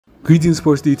Greetings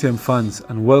Sports DTM fans,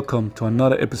 and welcome to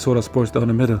another episode of Sports Down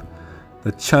the Middle,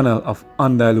 the channel of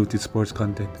undiluted sports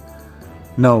content.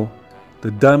 Now, the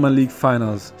Diamond League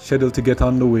finals scheduled to get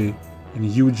underway in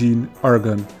Eugene,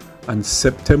 Oregon on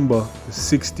September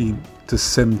 16 to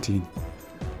 17.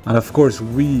 And of course,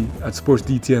 we at Sports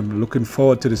DTM looking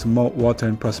forward to this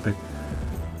mouth-watering prospect,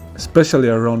 especially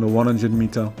around the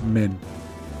 100-meter men.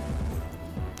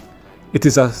 It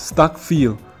is a stacked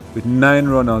field with 9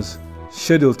 runners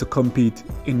scheduled to compete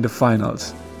in the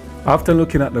finals. After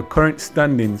looking at the current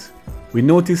standings, we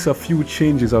notice a few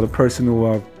changes of the person who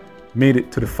have made it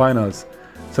to the finals.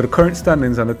 So the current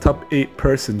standings and the top 8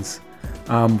 persons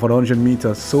for the 100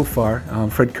 meters so far,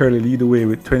 Fred Curley lead the way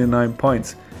with 29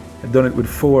 points. He's done it with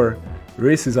 4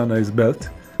 races under his belt.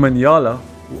 Manyala,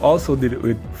 who also did it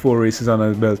with 4 races under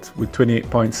his belt with 28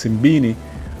 points. Simbini,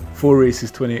 4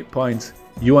 races, 28 points.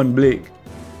 Ewan Blake,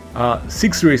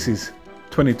 6 races,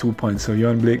 22 points. So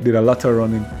Ewan Blake did a lot of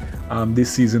running this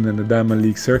season in the Diamond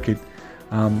League circuit.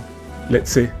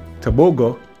 Let's say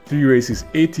Tobago, 3 races,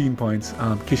 18 points.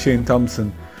 Kishane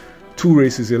Thompson, 2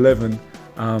 races, 11.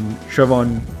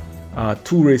 Trevon,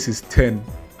 2 races, 10.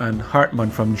 And Hartmann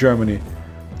from Germany,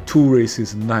 2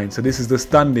 races, 9. So this is the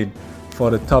standing for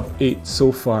the top 8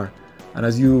 so far. And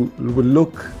as you will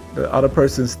look, the other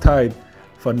persons tied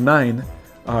for 9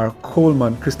 are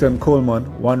Christian Coleman,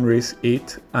 1 race,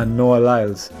 8, and Noah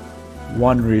Lyles,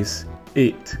 1 race,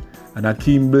 8. And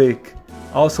Akeem Blake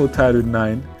also tied with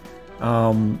 9,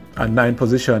 at 9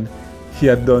 position. He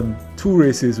had done 2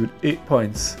 races with 8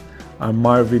 points. And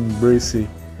Marvin Bracey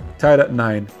tied at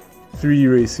 9, 3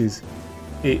 races,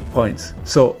 8 points.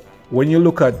 So when you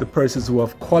look at the persons who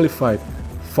have qualified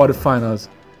for the finals,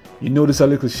 you notice a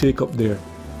little shake up there.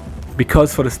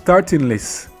 Because for the starting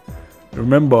list,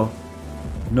 remember,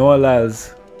 Noah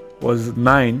Lyles was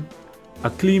 9,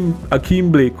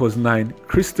 Akeem Blake was 9,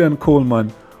 Christian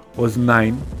Coleman was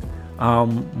 9,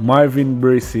 Marvin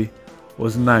Bracey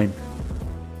was 9.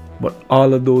 But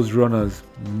all of those runners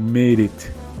made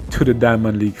it to the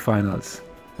Diamond League finals.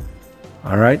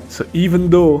 Alright, so even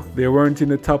though they weren't in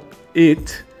the top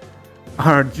 8,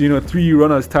 or 3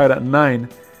 runners tied at 9,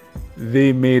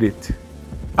 they made it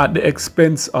at the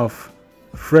expense of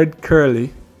Fred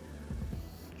Curley,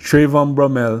 Trayvon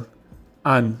Bromell,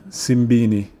 and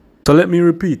Simbini. So let me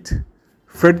repeat,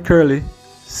 Fred Curley,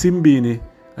 Simbini,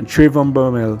 and Trayvon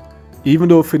Bromell, even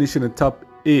though finishing the top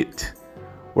 8,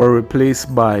 were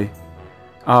replaced by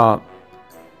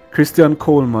Christian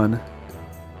Coleman,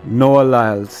 Noah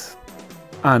Lyles,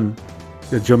 and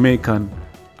the Jamaican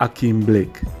Akeem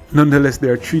Blake. Nonetheless,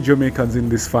 there are 3 Jamaicans in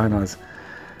these finals: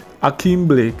 Akeem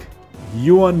Blake,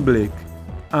 Ewan Blake,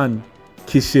 and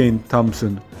Kishane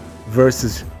Thompson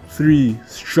versus 3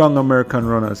 strong American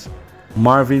runners: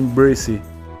 Marvin Bracey,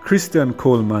 Christian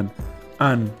Coleman,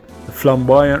 and the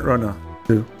flamboyant runner,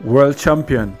 the world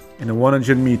champion in the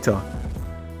 100 meter,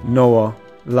 Noah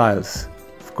Lyles.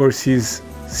 Of course, his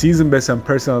season best and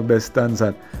personal best stands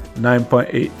at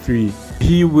 9.83.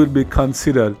 He will be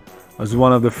considered as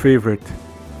one of the favorite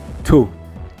to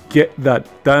get that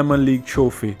Diamond League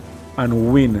trophy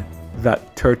and win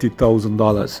that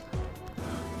 $30,000.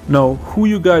 Now, who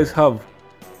you guys have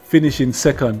finishing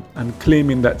second and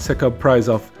claiming that second prize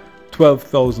of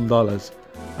 $12,000,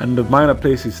 and the minor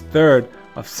place is third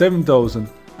of $7,000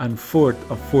 and fourth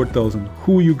of $4,000?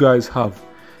 Who you guys have?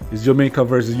 It's Jamaica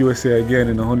versus USA again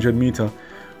in 100 meter,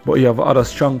 but you have other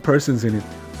strong persons in it.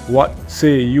 What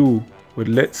say you with,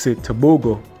 let's say,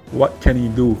 Tobago? What can he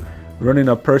do? Running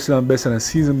a personal best and a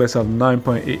season best of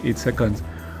 9.88 seconds.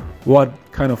 What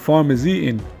kind of form is he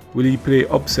in? Will he play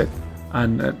upset?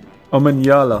 And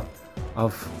Omanyala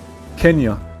of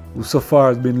Kenya, who so far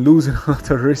has been losing a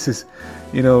lot of races,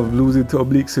 losing to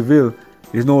Oblique Seville.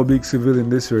 There's no Oblique Seville in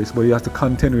this race, but he has to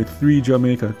contend with 3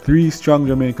 strong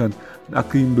Jamaicans: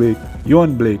 Akeem Blake,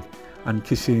 Ewan Blake, and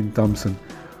Kishane Thompson.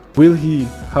 Will he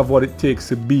have what it takes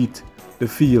to beat the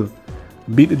field,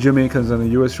 beat the Jamaicans and the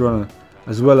US runner,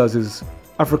 as well as his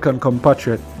African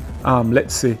compatriot,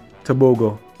 let's say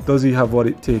Tobago? Does he have what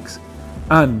it takes?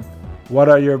 And what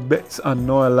are your bets on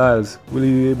Noah Lyles? Will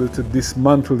he be able to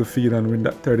dismantle the field and win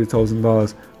that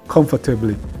 $30,000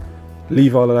 comfortably?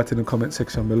 Leave all of that in the comment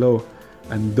section below.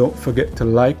 And don't forget to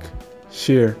like,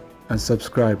 share, and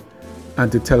subscribe.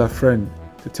 And to tell a friend,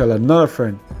 to tell another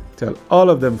friend, tell all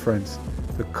of them friends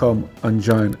to come and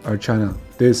join our channel.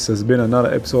 This has been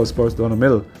another episode of Sports Down the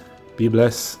Middle. Be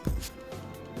blessed.